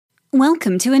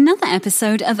Welcome to another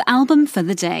episode of Album for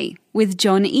the Day with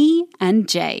John E. and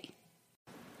Jay.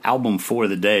 Album for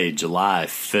the day, July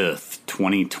 5th,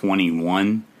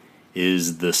 2021,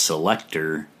 is The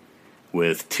Selecter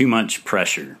with Too Much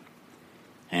Pressure.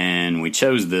 And we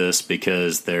chose this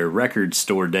because their Record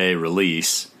Store Day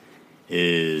release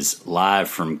is Live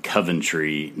from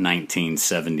Coventry,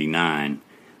 1979,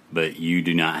 but you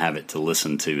do not have it to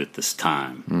listen to at this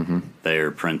time. Mm-hmm. They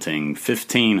are printing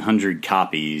 1,500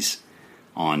 copies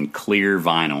on clear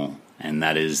vinyl, and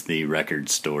that is the Record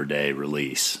Store Day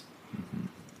release. Mm-hmm.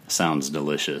 Sounds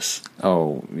delicious.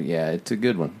 Oh, yeah, it's a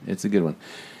good one.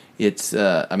 It's,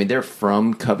 they're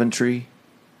from Coventry.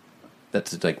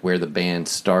 That's like where the band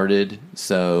started.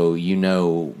 So,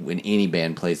 when any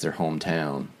band plays their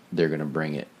hometown, they're going to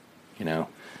bring it,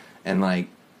 And,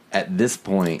 at this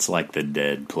point... It's like the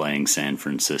Dead playing San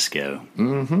Francisco.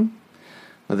 Mm-hmm.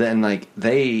 But then,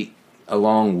 they,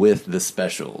 along with the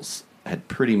Specials, had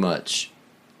pretty much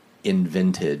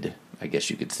invented, I guess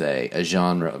you could say, a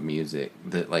genre of music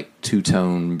that,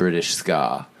 two-tone British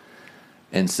ska.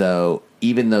 And so,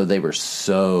 even though they were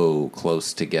so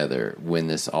close together when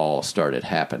this all started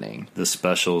happening... The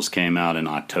Specials came out in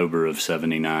October of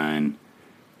 79.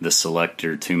 The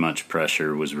Selecter, Too Much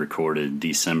Pressure, was recorded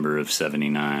December of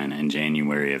 79 and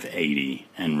January of 80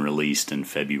 and released in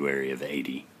February of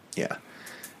 80. Yeah.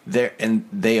 They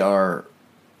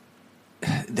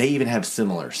even have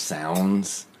similar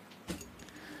sounds.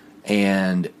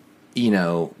 And,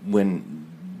 when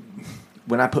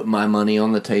I put my money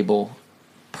on the table,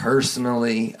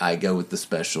 personally, I go with the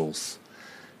Specials.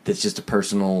 That's just a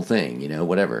personal thing,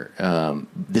 whatever.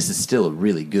 This is still a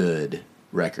really good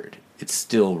record. It's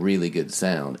still really good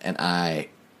sound, and I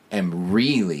am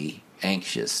really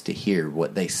anxious to hear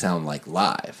what they sound like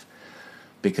live,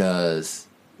 because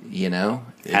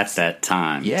at that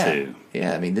time, too.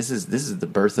 Yeah, this is the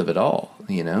birth of it all.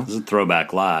 This is a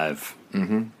throwback live.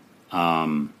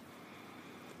 Mm-hmm.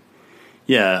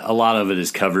 Yeah, a lot of it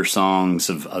is cover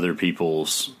songs of other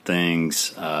people's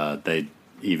things. They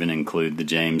even include the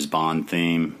James Bond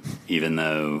theme, even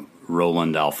though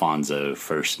Roland Alfonso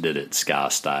first did it ska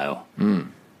style.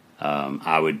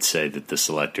 I would say that the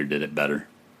Selecter did it better.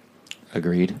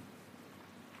 Agreed.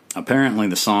 Apparently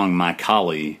the song My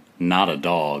Collie, Not a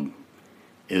Dog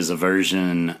is a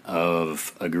version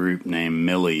of a group named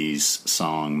Millie's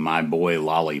song My Boy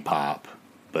Lollipop,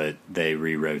 but they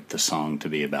rewrote the song to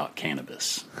be about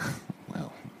cannabis.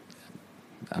 Well,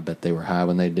 I bet they were high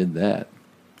when they did that.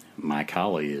 My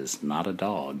Collie is not a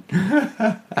dog.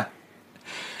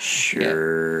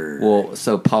 Sure. Yeah. Well,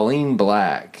 so Pauline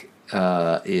Black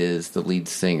is the lead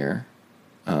singer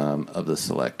of the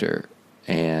Selecter,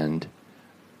 and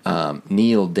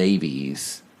Neil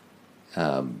Davies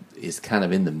is kind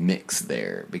of in the mix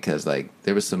there, because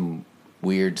there was some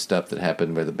weird stuff that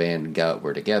happened where the band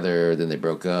were together, then they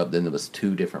broke up, then there was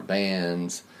two different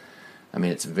bands.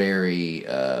 It's very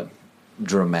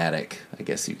dramatic, I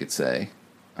guess you could say.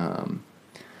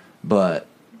 But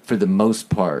for the most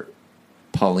part,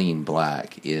 Pauline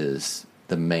Black is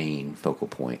the main focal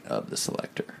point of the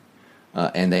Selecter.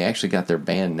 And they actually got their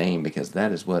band name because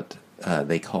that is what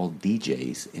they call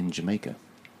DJs in Jamaica.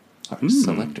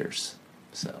 Selectors.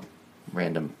 So,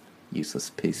 random, useless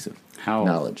piece of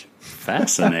knowledge.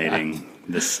 Fascinating.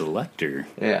 The Selecter.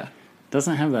 Yeah.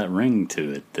 Doesn't have that ring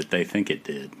to it that they think it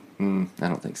did. I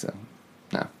don't think so.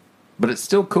 No. But it's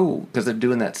still cool because they're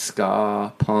doing that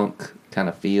ska, punk kind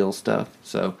of feel stuff.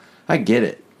 So, I get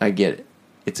it.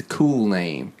 It's a cool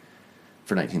name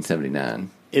for 1979.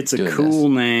 It's a cool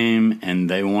name, and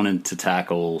they wanted to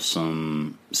tackle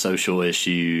some social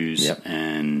issues,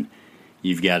 and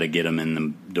you've got to get them in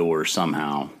the door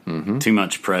somehow. Mm-hmm. Too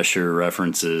Much Pressure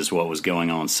references what was going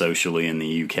on socially in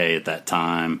the UK at that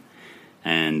time,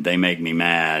 and They Make Me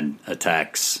Mad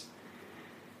attacks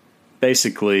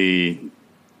basically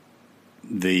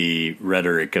the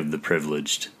rhetoric of the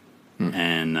privileged.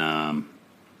 And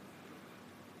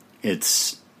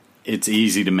it's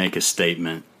easy to make a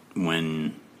statement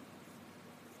when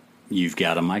you've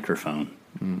got a microphone.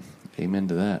 Amen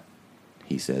to that,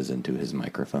 he says into his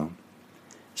microphone.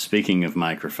 Speaking of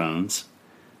microphones,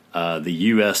 the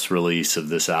U.S. release of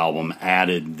this album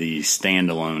added the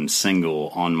standalone single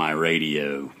On My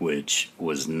Radio, which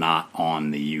was not on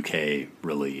the U.K.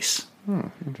 release.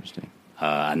 Interesting.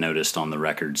 I noticed on the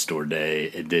Record Store Day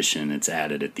edition, it's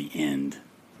added at the end.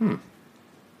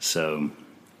 So,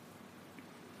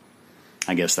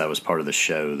 I guess that was part of the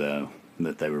show, though,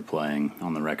 that they were playing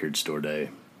on the Record Store Day.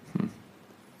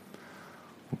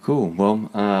 Well, cool. Well,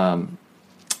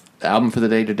 the album for the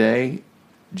day today,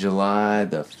 July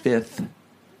the 5th,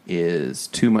 is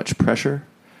Too Much Pressure.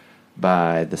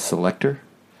 by The Selecter,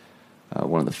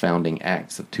 one of the founding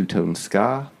acts of Two-Tone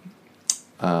Ska.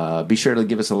 Be sure to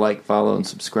give us a like, follow, and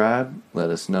subscribe. Let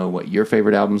us know what your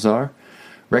favorite albums are.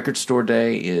 Record Store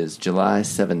Day is July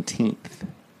 17th.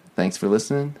 Thanks for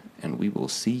listening, and we will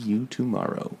see you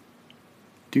tomorrow.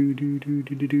 Do do do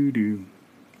do do do do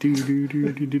do do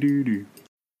do do do do.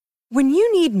 When you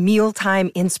need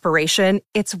mealtime inspiration,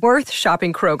 it's worth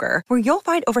shopping Kroger, where you'll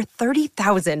find over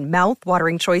 30,000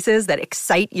 mouth-watering choices that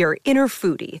excite your inner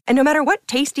foodie. And no matter what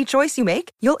tasty choice you make,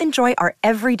 you'll enjoy our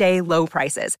everyday low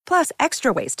prices, plus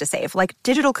extra ways to save, like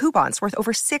digital coupons worth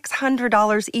over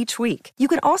 $600 each week. You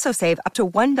can also save up to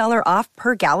 $1 off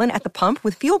per gallon at the pump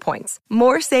with fuel points.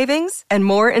 More savings and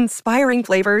more inspiring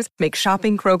flavors make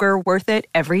shopping Kroger worth it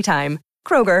every time.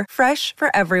 Kroger, fresh for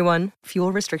everyone.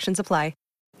 Fuel restrictions apply.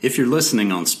 If you're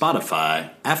listening on Spotify,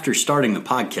 after starting the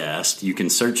podcast, you can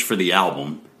search for the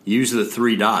album, use the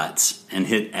 3 dots, and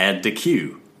hit Add to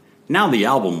Queue. Now the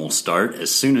album will start as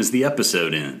soon as the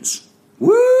episode ends.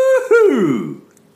 Woo!